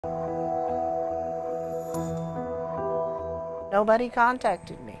Nobody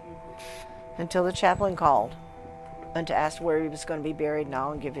contacted me until the chaplain called and to ask where he was going to be buried and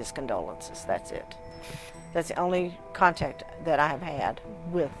all and give his condolences. That's it. That's the only contact that I have had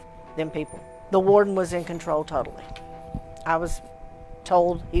with them people. The warden was in control totally. I was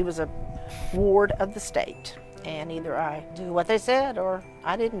told he was a ward of the state, and either I do what they said or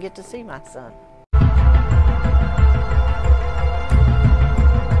I didn't get to see my son.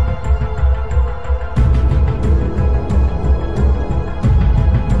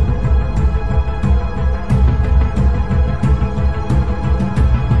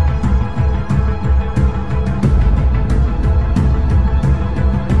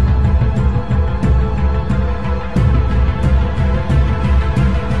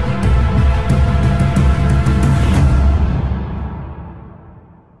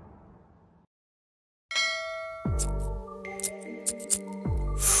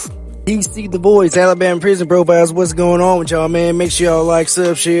 DC The Voice, Alabama Prison Profiles. What's going on with y'all, man? Make sure y'all like,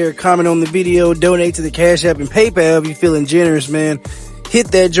 sub, share, comment on the video, donate to the Cash App and PayPal if you're feeling generous, man. Hit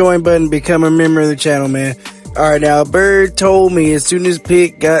that join button, become a member of the channel, man. Alright, now, Bird told me as soon as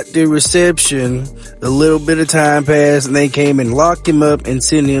Pitt got the reception, a little bit of time passed and they came and locked him up and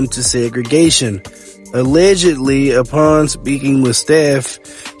sent him to segregation. Allegedly, upon speaking with staff,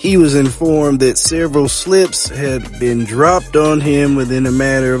 he was informed that several slips had been dropped on him within a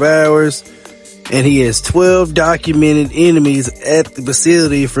matter of hours, and he has 12 documented enemies at the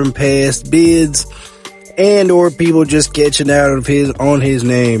facility from past bids and or people just catching out of on his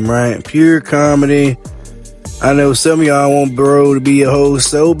name, right? Pure comedy. I know some of y'all want bro to be a host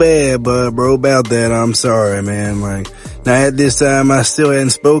so bad, but bro, about that, I'm sorry, man. Now at this time, I still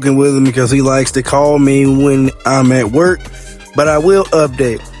hadn't spoken with him because he likes to call me when I'm at work, but I will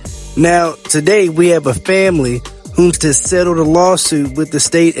update. Now, today we have a family who's to settle the lawsuit with the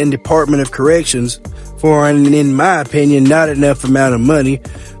state and Department of Corrections for an, in my opinion, not enough amount of money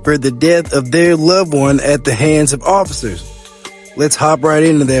for the death of their loved one at the hands of officers. Let's hop right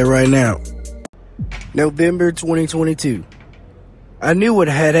into that right now. November 2022. I knew what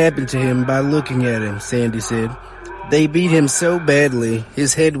had happened to him by looking at him, Sandy said. They beat him so badly,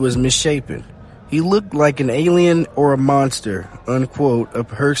 his head was misshapen. He looked like an alien or a monster, unquote.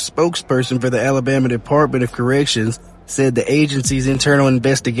 Her spokesperson for the Alabama Department of Corrections said the agency's internal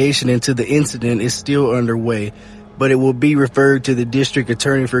investigation into the incident is still underway, but it will be referred to the district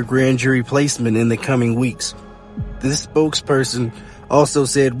attorney for grand jury placement in the coming weeks. This spokesperson also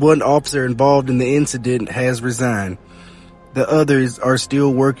said one officer involved in the incident has resigned. The others are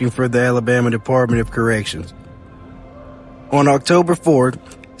still working for the Alabama Department of Corrections. On October 4th,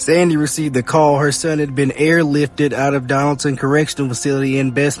 Sandy received the call her son had been airlifted out of Donaldson Correctional Facility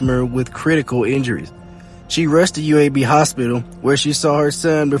in Bessemer with critical injuries. She rushed to UAB Hospital, where she saw her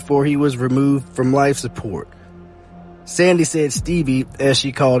son before he was removed from life support. Sandy said Stevie, as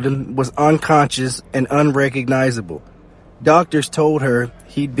she called him, was unconscious and unrecognizable. Doctors told her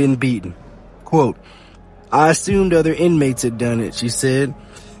he'd been beaten. Quote, I assumed other inmates had done it, she said.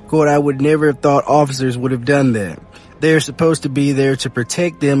 Quote, I would never have thought officers would have done that. They're supposed to be there to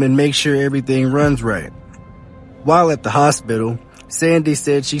protect them and make sure everything runs right. While at the hospital, Sandy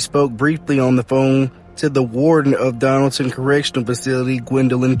said she spoke briefly on the phone to the warden of Donaldson Correctional Facility,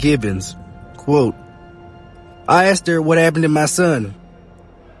 Gwendolyn Gibbons. Quote, I asked her what happened to my son,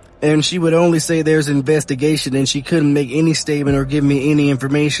 and she would only say there's an investigation and she couldn't make any statement or give me any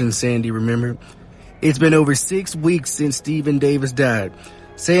information, Sandy remembered. It's been over 6 weeks since Stephen Davis died.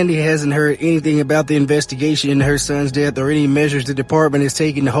 Sandy hasn't heard anything about the investigation into her son's death or any measures the department is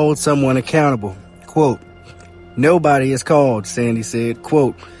taking to hold someone accountable. Quote, nobody has called, Sandy said.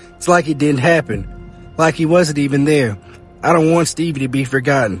 Quote, it's like it didn't happen. Like he wasn't even there. I don't want Stevie to be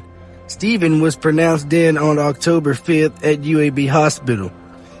forgotten. Stephen was pronounced dead on October 5th at UAB Hospital.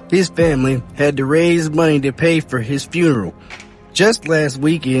 His family had to raise money to pay for his funeral. Just last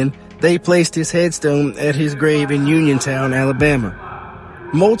weekend, they placed his headstone at his grave in Uniontown, Alabama.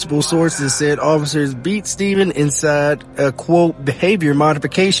 Multiple sources said officers beat Stephen inside a, quote, behavior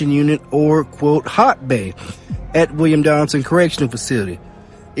modification unit or, quote, hot bay at William Donaldson Correctional Facility.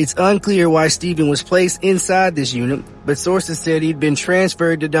 It's unclear why Stephen was placed inside this unit, but sources said he'd been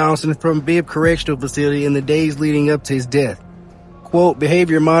transferred to Donaldson from Bibb Correctional Facility in the days leading up to his death. Quote,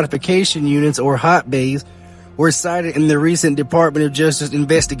 behavior modification units or hot bays were cited in the recent Department of Justice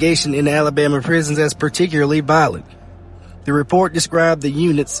investigation into Alabama prisons as particularly violent. The report described the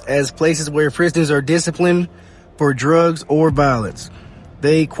units as places where prisoners are disciplined for drugs or violence.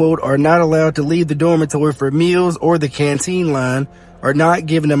 They, quote, are not allowed to leave the dormitory for meals or the canteen line, are not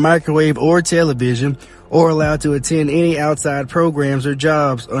given a microwave or television, or allowed to attend any outside programs or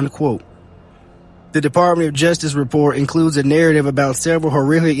jobs, unquote. The Department of Justice report includes a narrative about several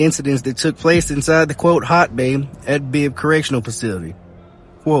horrific incidents that took place inside the, quote, hot bay at Bibb Correctional Facility.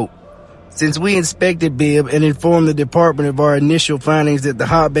 Quote, since we inspected Bibb and informed the department of our initial findings that the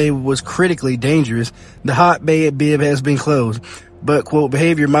hot bay was critically dangerous, the hot bay at Bibb has been closed. But, quote,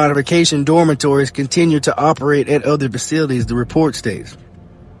 behavior modification dormitories continue to operate at other facilities, the report states.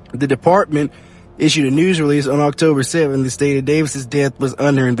 The department issued a news release on October 7th that stated Davis's death was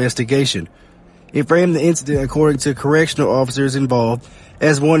under investigation. It framed the incident, according to correctional officers involved,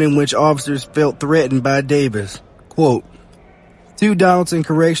 as one in which officers felt threatened by Davis. Quote, two Donaldson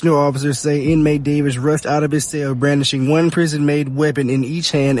correctional officers say inmate Davis rushed out of his cell brandishing one prison-made weapon in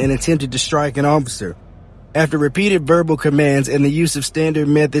each hand and attempted to strike an officer. After repeated verbal commands and the use of standard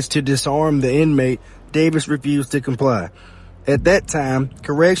methods to disarm the inmate, Davis refused to comply. At that time,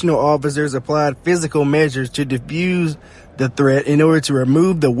 correctional officers applied physical measures to defuse the threat in order to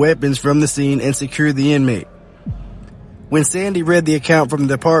remove the weapons from the scene and secure the inmate. When Sandy read the account from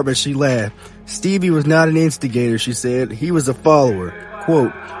the department, she laughed. Stevie was not an instigator, she said. He was a follower.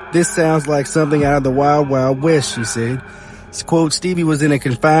 Quote, this sounds like something out of the Wild Wild West, she said. Quote, Stevie was in a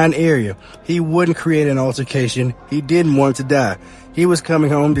confined area. He wouldn't create an altercation. He didn't want to die. He was coming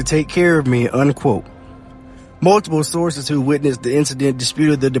home to take care of me, unquote. Multiple sources who witnessed the incident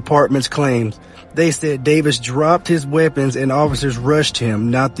disputed the department's claims. They said Davis dropped his weapons and officers rushed him,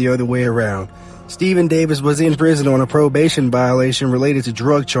 not the other way around. Stephen Davis was in prison on a probation violation related to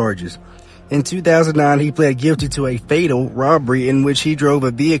drug charges. In 2009, he pled guilty to a fatal robbery in which he drove a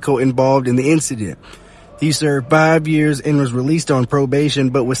vehicle involved in the incident. He served 5 years and was released on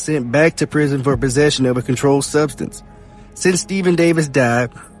probation, but was sent back to prison for possession of a controlled substance. Since Stephen Davis died,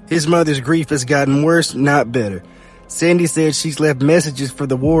 his mother's grief has gotten worse, not better. Sandy said she's left messages for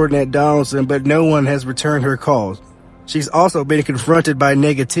the warden at Donaldson, but no one has returned her calls. She's also been confronted by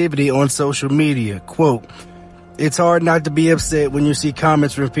negativity on social media. Quote, it's hard not to be upset when you see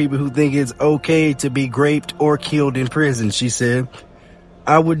comments from people who think it's okay to be raped or killed in prison, she said.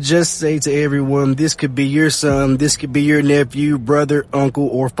 I would just say to everyone, this could be your son, this could be your nephew, brother, uncle,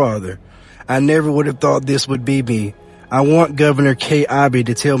 or father. I never would have thought this would be me. I want Governor Co.AgMusic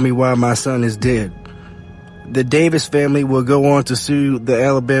to tell me why my son is dead. The Davis family will go on to sue the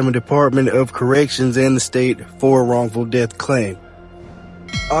Alabama Department of Corrections and the state for a wrongful death claim.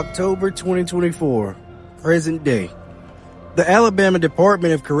 October 2024, present day. The Alabama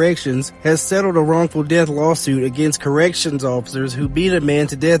Department of Corrections has settled a wrongful death lawsuit against corrections officers who beat a man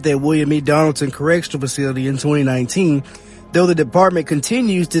to death at William E. Donaldson Correctional Facility in 2019, though the department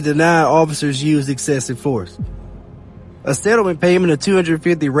continues to deny officers used excessive force. A settlement payment of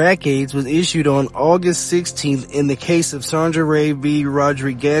 250 rackades was issued on August 16th in the case of Sandra Ray v.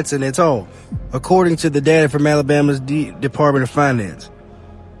 Rodriguez et al., according to the data from Alabama's Department of Finance.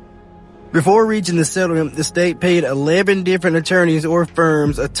 Before reaching the settlement, the state paid 11 different attorneys or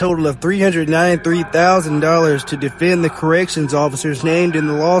firms a total of $393,000 to defend the corrections officers named in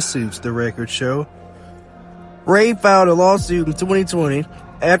the lawsuits, the records show. Ray filed a lawsuit in 2020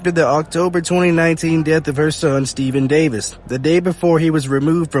 after the October 2019 death of her son, Stephen Davis. The day before he was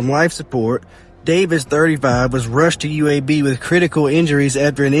removed from life support, Davis, 35, was rushed to UAB with critical injuries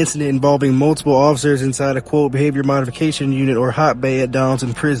after an incident involving multiple officers inside a, quote, behavior modification unit or hot bay at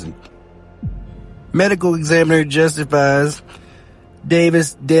Donaldson Prison. Medical examiner justifies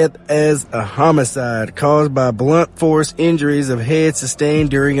Davis' death as a homicide caused by blunt force injuries of head sustained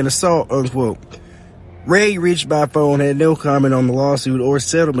during an assault, unquote. Ray, reached by phone, had no comment on the lawsuit or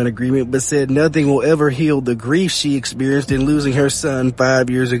settlement agreement, but said nothing will ever heal the grief she experienced in losing her son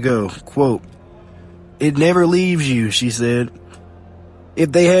 5 years ago. Quote, it never leaves you, she said.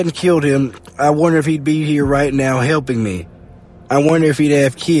 If they hadn't killed him, I wonder if he'd be here right now helping me. I wonder if he'd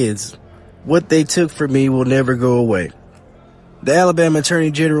have kids. What they took from me will never go away. The Alabama Attorney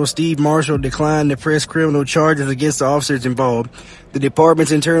General Steve Marshall declined to press criminal charges against the officers involved. The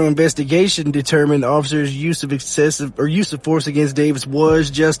department's internal investigation determined the officers' use of force against Davis was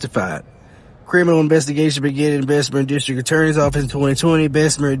justified. Criminal investigation began in Bessemer District Attorney's Office in 2020.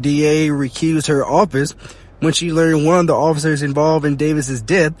 Bessemer DA recused her office when she learned one of the officers involved in Davis's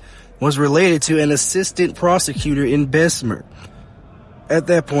death was related to an assistant prosecutor in Bessemer. At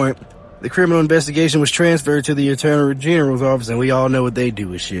that point, the criminal investigation was transferred to the Attorney General's office, and we all know what they do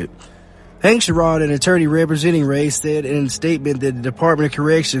with shit. Hank Sherrod, an attorney representing Ray, said in a statement that the Department of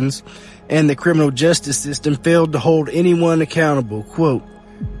Corrections and the criminal justice system failed to hold anyone accountable. Quote,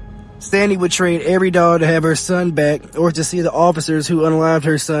 Sandy would trade every dollar to have her son back or to see the officers who unalived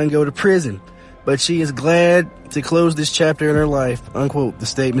her son go to prison, but she is glad to close this chapter in her life, unquote, the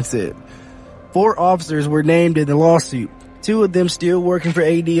statement said. 4 officers were named in the lawsuit. 2 of them still working for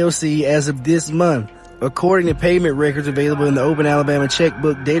ADOC as of this month, according to payment records available in the Open Alabama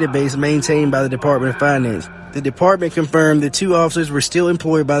Checkbook database maintained by the Department of Finance. The department confirmed that 2 officers were still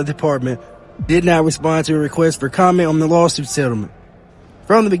employed by the department, did not respond to a request for comment on the lawsuit settlement.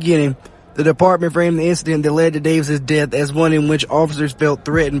 From the beginning, the department framed the incident that led to Davis's death as one in which officers felt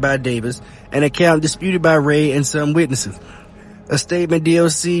threatened by Davis, an account disputed by Ray and some witnesses. A statement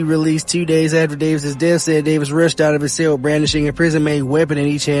DOC released 2 days after Davis's death said Davis rushed out of his cell brandishing a prison-made weapon in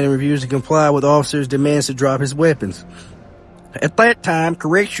each hand and refused to comply with officers' demands to drop his weapons. At that time,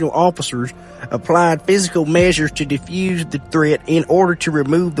 correctional officers applied physical measures to defuse the threat in order to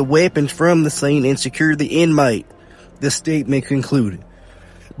remove the weapons from the scene and secure the inmate, the statement concluded.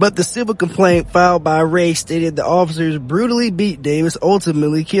 But the civil complaint filed by Ray stated the officers brutally beat Davis,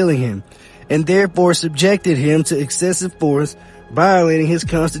 ultimately killing him, and therefore subjected him to excessive force, violating his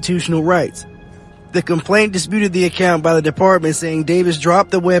constitutional rights. The complaint disputed the account by the department, saying Davis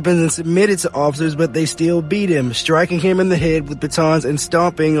dropped the weapons and submitted to officers, but they still beat him, striking him in the head with batons and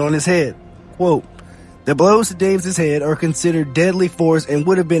stomping on his head. Quote, "The blows to Davis's head are considered deadly force and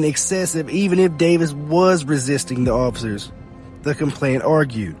would have been excessive even if Davis was resisting the officers," the complaint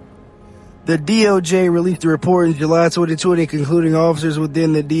argued. The DOJ released a report in July 2020 concluding officers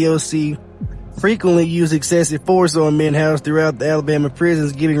within the DOC frequently use excessive force on men housed throughout the Alabama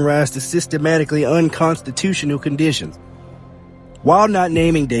prisons, giving rise to systematically unconstitutional conditions. While not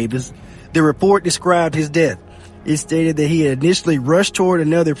naming Davis, the report described his death. It stated that he had initially rushed toward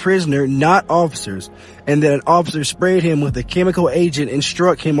another prisoner, not officers, and that an officer sprayed him with a chemical agent and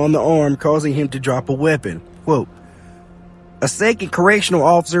struck him on the arm, causing him to drop a weapon. Quote, "A second correctional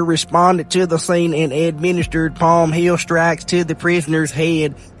officer responded to the scene and administered palm heel strikes to the prisoner's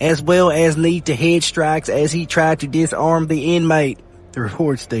head, as well as knee to head strikes as he tried to disarm the inmate," the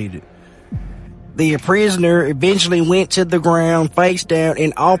report stated. The prisoner eventually went to the ground face down,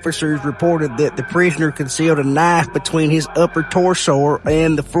 and officers reported that the prisoner concealed a knife between his upper torso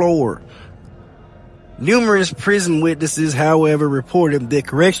and the floor. Numerous prison witnesses, however, reported that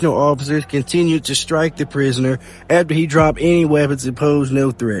correctional officers continued to strike the prisoner after he dropped any weapons and posed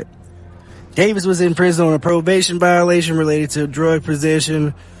no threat. Davis was in prison on a probation violation related to drug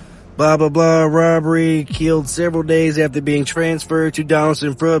possession, robbery, killed several days after being transferred to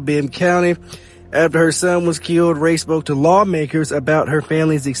Donaldson from Bibb County. After her son was killed, Ray spoke to lawmakers about her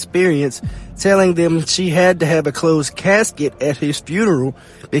family's experience, telling them she had to have a closed casket at his funeral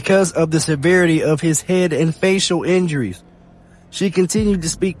because of the severity of his head and facial injuries. She continued to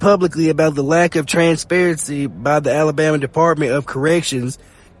speak publicly about the lack of transparency by the Alabama Department of Corrections,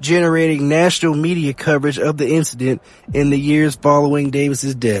 generating national media coverage of the incident in the years following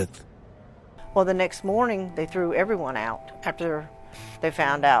Davis's death. Well, the next morning, they threw everyone out after they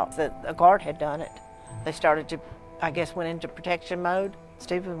found out that a guard had done it. They started to, I guess, went into protection mode.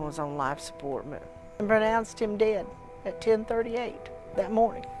 Stephen was on life support and pronounced him dead at 10:38 that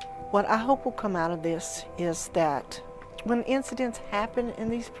morning. What I hope will come out of this is that when incidents happen in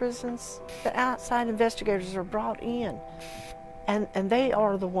these prisons, the outside investigators are brought in, and they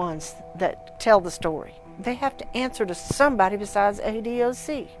are the ones that tell the story. They have to answer to somebody besides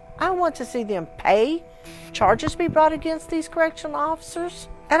ADOC. I want to see them pay, charges be brought against these correctional officers,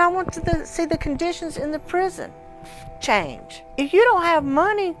 and I want to see the conditions in the prison change. If you don't have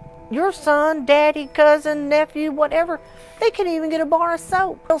money, your son, daddy, cousin, nephew, whatever, they can even get a bar of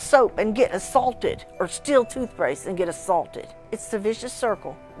soap and get assaulted, or steal toothpaste and get assaulted. It's the vicious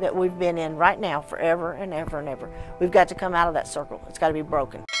circle that we've been in right now forever and ever and ever. We've got to come out of that circle. It's got to be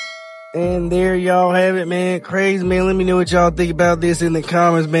broken. And there y'all have it, man. Crazy, man. Let me know what y'all think about this in the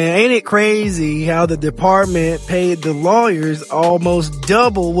comments, man. Ain't it crazy how the department paid the lawyers almost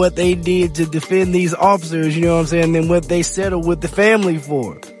double what they did to defend these officers, you know what I'm saying, than what they settled with the family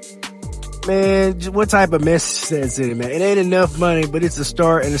for? Man, what type of message that's in it, man? It ain't enough money, but it's a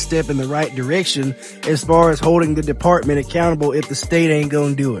start and a step in the right direction as far as holding the department accountable if the state ain't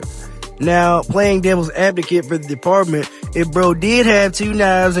gonna do it. Now, playing devil's advocate for the department, if bro did have 2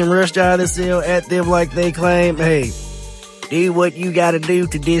 knives and rushed out of the cell at them like they claim, hey, do what you gotta do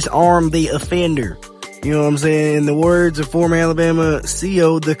to disarm the offender. You know what I'm saying? In the words of former Alabama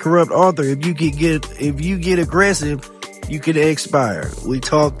CO, the corrupt author, if you get aggressive, you could expire. We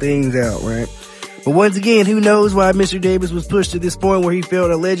talk things out, right? But once again, who knows why Mr. Davis was pushed to this point where he felt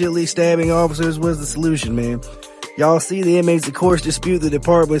allegedly stabbing officers was the solution, man. Y'all see the inmates, of course, dispute the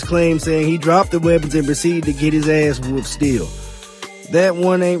department's claim, saying he dropped the weapons and proceeded to get his ass whooped still. That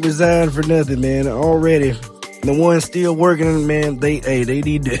one ain't resigned for nothing, man. Already, the ones still working, man, they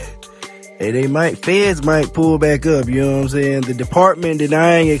need to, feds might pull back up, you know what I'm saying? The department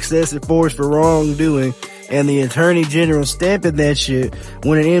denying excessive force for wrongdoing. and the Attorney General stamping that shit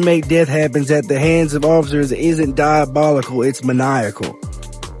when an inmate death happens at the hands of officers isn't diabolical, it's maniacal.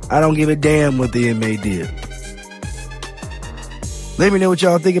 I don't give a damn what the inmate did. Let me know what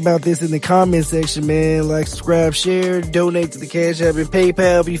y'all think about this in the comment section, man. Like, subscribe, share, donate to the Cash App and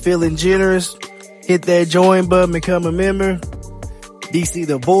PayPal if you're feeling generous. Hit that join button, become a member. DC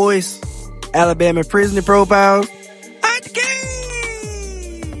The Voice, Alabama Prisoner Profiles.